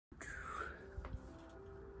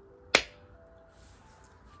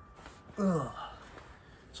Ugh.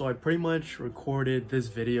 So I pretty much recorded this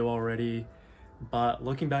video already, but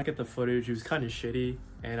looking back at the footage, it was kind of shitty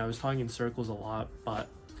and I was talking in circles a lot. But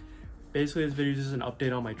basically this video is just an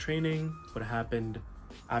update on my training, what happened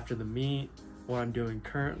after the meet, what I'm doing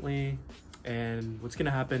currently, and what's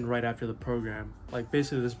gonna happen right after the program, like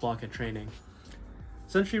basically this block of training.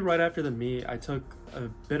 Essentially right after the meet, I took a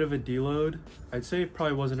bit of a deload. I'd say it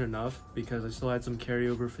probably wasn't enough because I still had some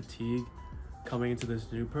carryover fatigue coming into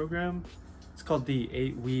this new program. It's called the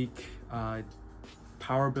 8-week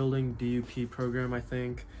power building DUP program, I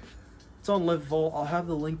think. It's on LiftVault. I'll have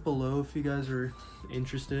the link below if you guys are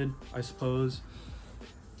interested, I suppose.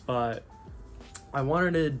 But I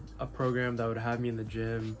wanted a program that would have me in the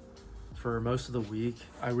gym for most of the week.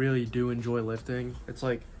 I really do enjoy lifting. It's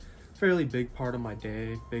like a fairly big part of my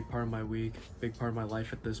day, big part of my week, big part of my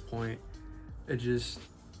life at this point. It's just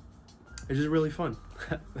really fun.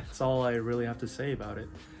 That's all I really have to say about it.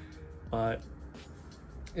 But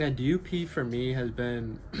yeah, DUP for me has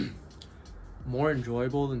been more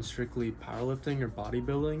enjoyable than strictly powerlifting or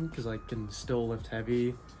bodybuilding because I can still lift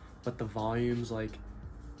heavy, but the volume's like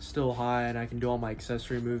still high and I can do all my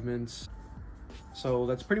accessory movements. So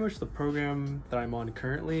that's pretty much the program that I'm on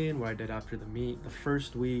currently and what I did after the meet. The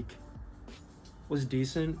first week was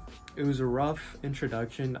decent. It was a rough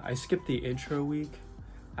introduction. I skipped the intro week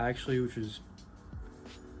actually, which is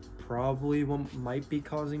probably what might be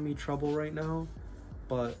causing me trouble right now.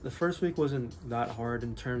 But the first week wasn't that hard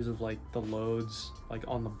in terms of like the loads like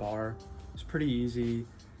on the bar. It's pretty easy.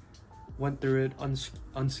 Went through it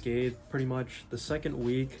unscathed pretty much. The second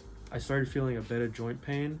week I started feeling a bit of joint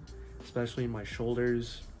pain, especially in my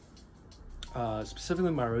shoulders,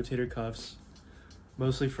 specifically my rotator cuffs,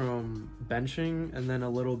 mostly from benching and then a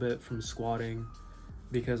little bit from squatting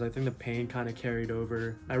because I think the pain kind of carried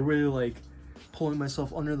over. I really like pulling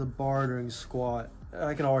myself under the bar during squat.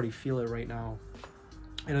 I can already feel it right now.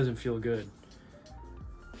 It doesn't feel good.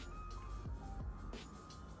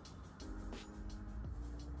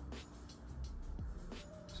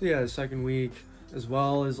 So yeah, the second week, as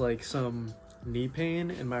well as like some knee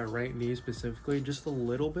pain in my right knee specifically, just a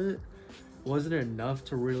little bit. Wasn't enough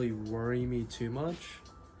to really worry me too much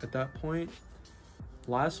at that point.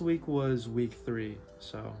 Last week was week 3,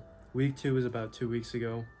 so week 2 was about 2 weeks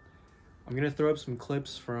ago. I'm gonna throw up some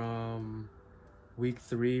clips from week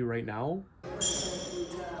 3 right now.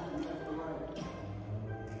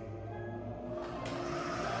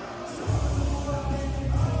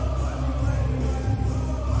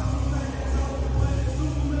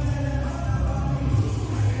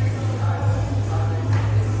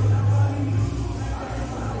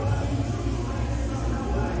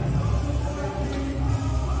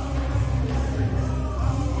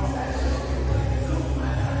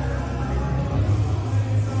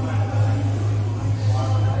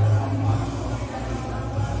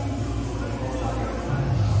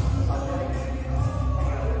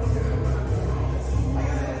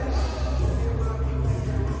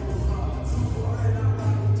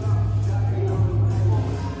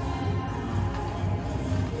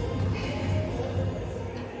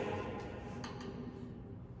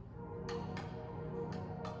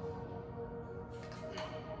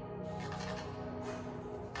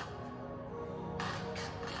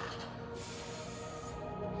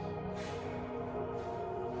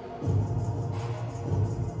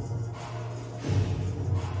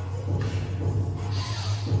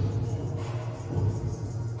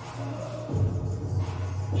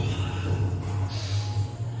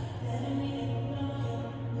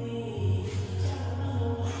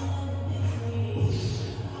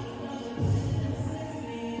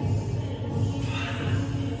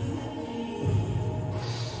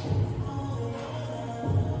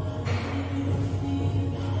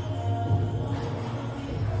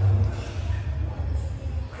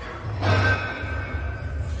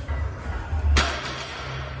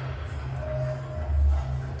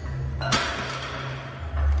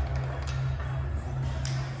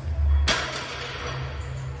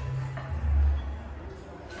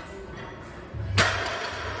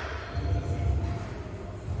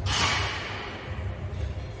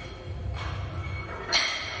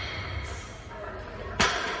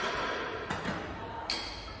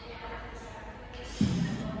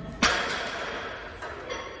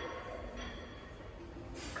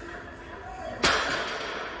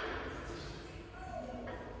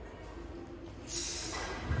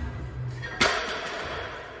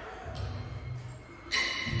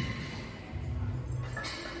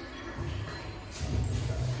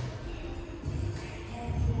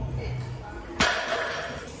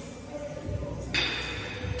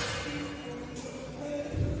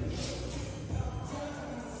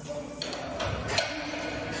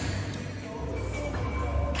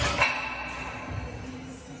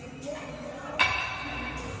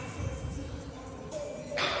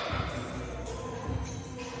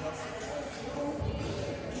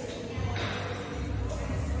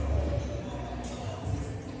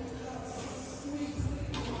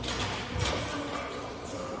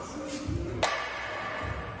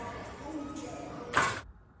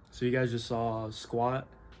 So you guys just saw squat,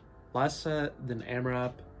 last set, then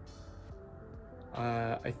AMRAP.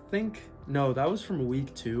 I think, no, that was from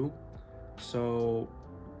week 2. So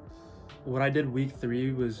what I did week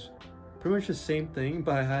 3 was pretty much the same thing,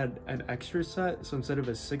 but I had an extra set. So instead of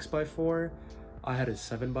a 6x4, I had a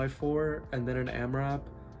 7x4, and then an AMRAP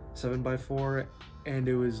 7x4, and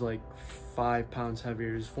it was like 5 pounds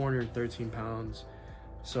heavier. It was 413 pounds.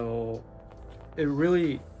 So it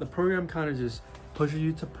really, the program kind of just pushes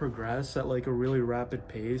you to progress at like a really rapid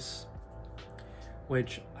pace,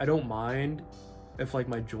 which I don't mind if like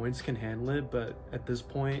my joints can handle it, but at this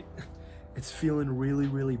point it's feeling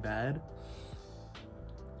really bad.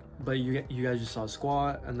 But you guys just saw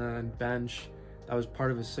squat, and then bench. That was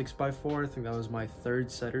part of a 6x4. I think that was my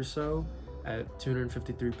 3rd set or so at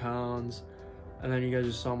 253 pounds. And then you guys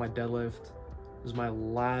just saw my deadlift. It was my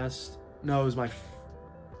last, no, it was my,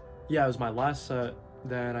 yeah, it was my last set.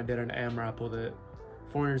 Then I did an AMRAP with it,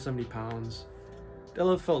 470 pounds.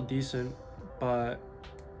 Deadlift felt decent, but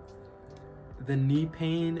the knee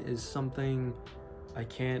pain is something I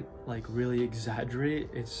can't like really exaggerate.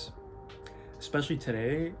 It's, especially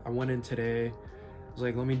today, I went in today, I was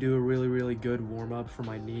like, let me do a really good warm-up for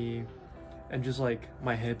my knee and just like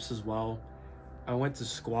my hips as well. I went to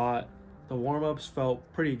squat. The warm-ups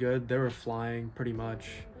felt pretty good. They were flying pretty much.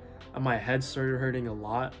 And my head started hurting a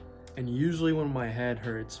lot. And usually when my head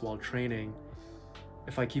hurts while training,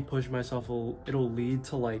 if I keep pushing myself, it'll lead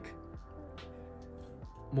to like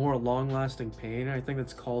more long-lasting pain. I think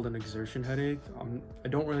that's called an exertion headache. I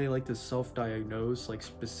don't really like to self-diagnose like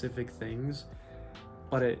specific things,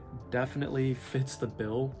 but it definitely fits the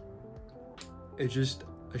bill. It's just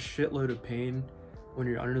a shitload of pain when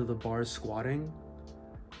you're under the bar squatting,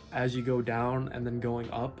 as you go down and then going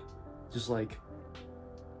up. Just like,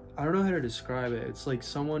 I don't know how to describe it. It's like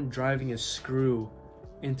someone driving a screw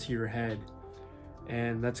into your head,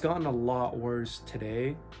 and that's gotten a lot worse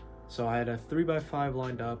today. So I had a 3x5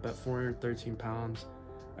 lined up at 413 pounds.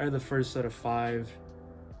 I had the first set of 5.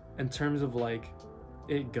 In terms of like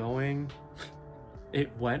it going,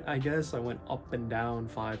 it went, I guess. I went up and down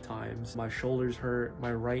 5 times. My shoulders hurt.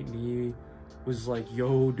 My right knee was like,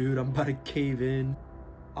 yo, dude, I'm about to cave in.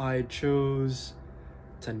 I chose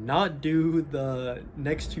to not do the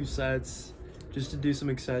next 2 sets, just to do some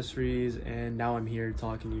accessories, and now I'm here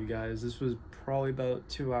talking to you guys. This was probably about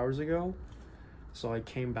 2 hours ago. So I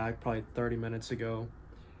came back probably 30 minutes ago,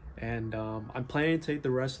 and I'm planning to take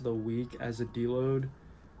the rest of the week as a deload.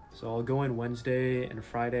 So I'll go in Wednesday and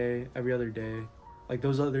Friday, every other day. Like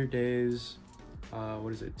those other days,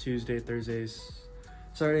 what is it, Tuesday, Thursdays,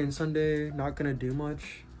 Saturday and Sunday, not gonna do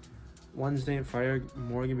much. Wednesday and Friday are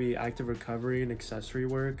more gonna be active recovery and accessory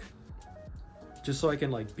work, just so I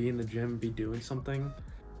can like be in the gym, be doing something.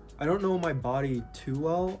 I don't know my body too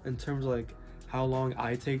well in terms of like how long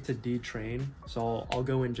I take to detrain, so I'll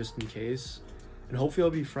go in just in case, and hopefully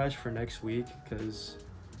I'll be fresh for next week, because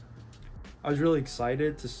I was really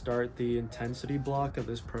excited to start the intensity block of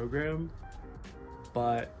this program.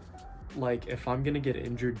 But like, if I'm gonna get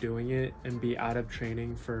injured doing it and be out of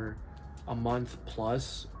training for a month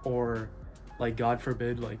plus, or like God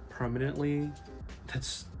forbid like permanently,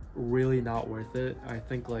 that's really not worth it. I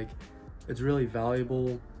think like it's really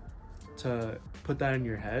valuable to put that in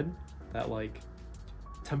your head, that like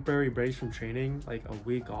temporary breaks from training, like a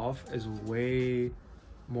week off, is way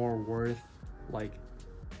more worth, like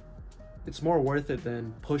it's more worth it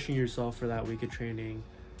than pushing yourself for that week of training,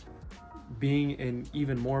 being in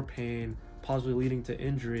even more pain, possibly leading to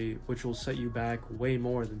injury, which will set you back way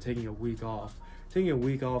more than taking a week off. Taking a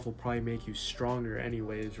week off will probably make you stronger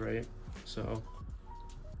anyways, right? So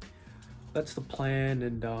that's the plan,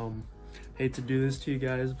 and hate to do this to you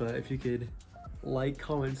guys, but if you could like,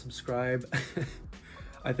 comment, subscribe.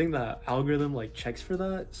 I think the algorithm like checks for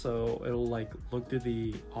that, so it'll like look through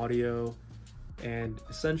the audio, and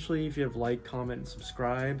essentially if you have like, comment, and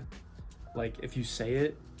subscribe, like if you say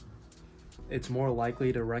it, it's more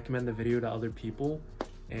likely to recommend the video to other people,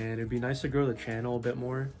 and it'd be nice to grow the channel a bit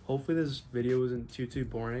more. Hopefully this video isn't too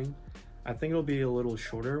boring. I think it'll be a little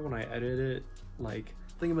shorter when I edit it. Like,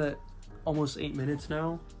 I think I'm at almost 8 minutes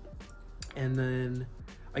now. And then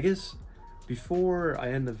I guess before I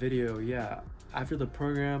end the video, yeah, after the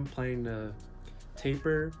program, planning to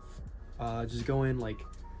taper, just go in like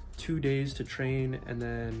 2 days to train, and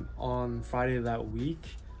then on Friday of that week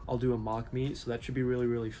I'll do a mock meet, so that should be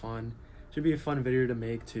really fun. Should be a fun video to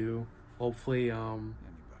make too. Hopefully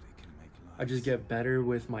I just get better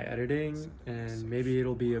with my editing, and maybe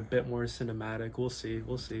it'll be a bit more cinematic. We'll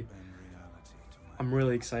see. I'm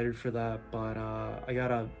really excited for that, but I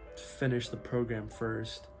gotta finish the program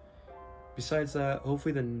first. Besides that,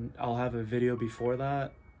 hopefully then I'll have a video before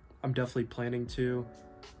that, I'm definitely planning to.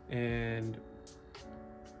 And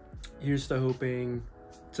here's to hoping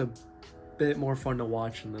it's a bit more fun to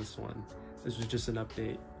watch in this one. This was just an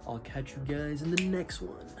update. I'll catch you guys in the next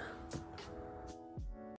one.